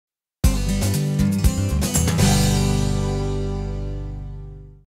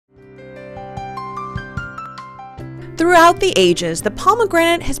Throughout the ages, the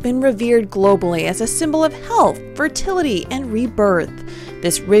pomegranate has been revered globally as a symbol of health, fertility, and rebirth.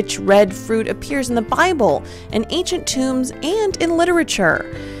 This rich red fruit appears in the Bible, in ancient tombs, and in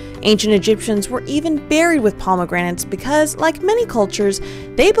literature. Ancient Egyptians were even buried with pomegranates because, like many cultures,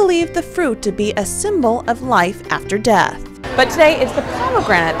 they believed the fruit to be a symbol of life after death. But today, it's the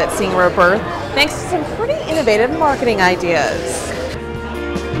pomegranate that's seeing rebirth thanks to some pretty innovative marketing ideas.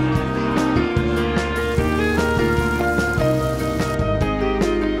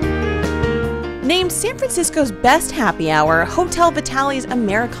 Named San Francisco's best happy hour, Hotel Vitale's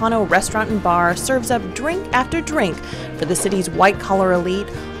Americano restaurant and bar serves up drink after drink for the city's white-collar elite,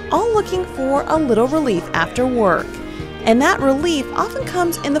 all looking for a little relief after work. And that relief often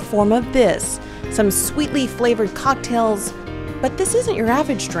comes in the form of this, some sweetly flavored cocktails. But this isn't your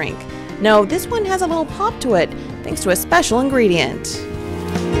average drink. No, this one has a little pop to it, thanks to a special ingredient.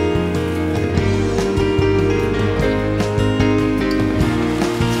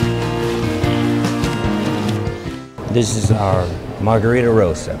 This is our Margarita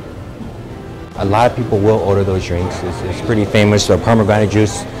Rosa. A lot of people will order those drinks. It's pretty famous. So pomegranate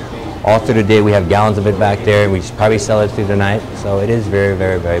juice, all through the day we have gallons of it back there, and we probably sell it through the night. So it is very,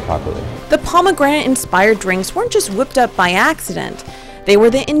 very, very popular. The pomegranate-inspired drinks weren't just whipped up by accident. They were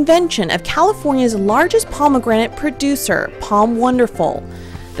the invention of California's largest pomegranate producer, Pom Wonderful.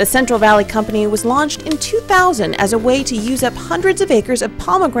 The Central Valley Company was launched in 2000 as a way to use up hundreds of acres of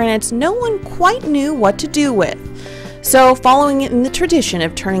pomegranates no one quite knew what to do with. So, following in the tradition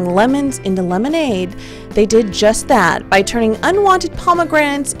of turning lemons into lemonade, they did just that by turning unwanted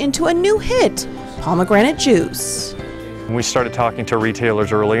pomegranates into a new hit, pomegranate juice. When we started talking to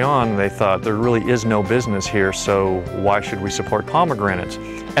retailers early on, they thought there really is no business here, so why should we support pomegranates?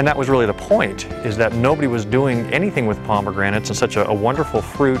 And that was really the point, is that nobody was doing anything with pomegranates and such a wonderful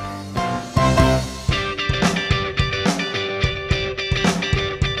fruit.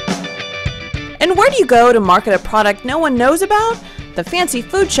 And where do you go to market a product no one knows about? The fancy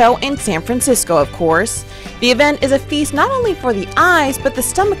food show in San Francisco, of course. The event is a feast not only for the eyes, but the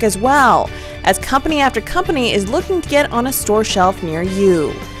stomach as well, as company after company is looking to get on a store shelf near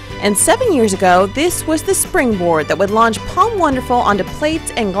you. And 7 years ago, this was the springboard that would launch Pom Wonderful onto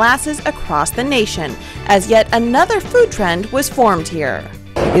plates and glasses across the nation, as yet another food trend was formed here.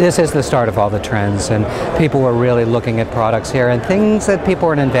 This is the start of all the trends, and people are really looking at products here, and things that people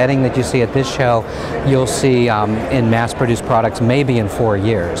are inventing that you see at this show, you'll see in mass-produced products maybe in 4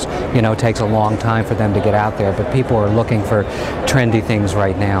 years. You know, it takes a long time for them to get out there, but people are looking for trendy things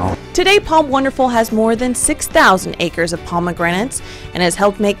right now. Today, Pom Wonderful has more than 6,000 acres of pomegranates and has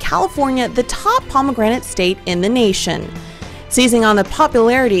helped make California the top pomegranate state in the nation. Seizing on the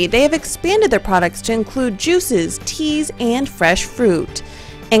popularity, they have expanded their products to include juices, teas, and fresh fruit.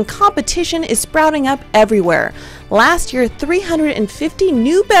 And competition is sprouting up everywhere. Last year, 350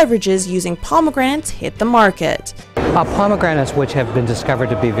 new beverages using pomegranates hit the market. Pomegranates, which have been discovered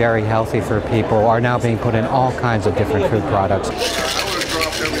to be very healthy for people, are now being put in all kinds of different food products.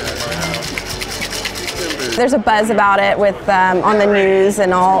 There's a buzz about it with on the news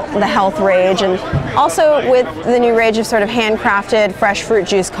and all the health rage, and also with the new rage of sort of handcrafted fresh fruit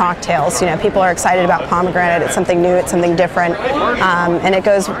juice cocktails. You know, people are excited about pomegranate. It's something new, it's something different, and it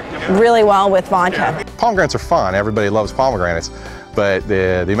goes really well with vodka. Pomegranates are fun. Everybody loves pomegranates, but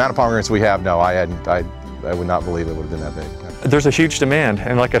the amount of pomegranates we have, no, I would not believe it would have been that big. There's a huge demand,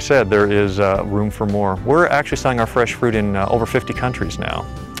 and like I said, there is room for more. We're actually selling our fresh fruit in over 50 countries now.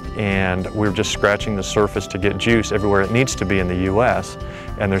 And we're just scratching the surface to get juice everywhere it needs to be in the U.S.,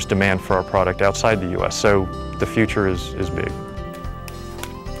 and there's demand for our product outside the U.S., so the future is big.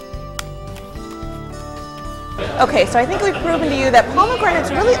 Okay, so I think we've proven to you that pomegranates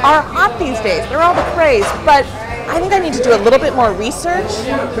really are hot these days. They're all the craze, but I think I need to do a little bit more research. It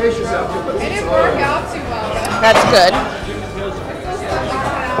didn't work out too well. That's good.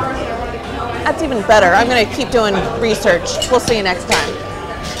 That's even better. I'm going to keep doing research. We'll see you next time.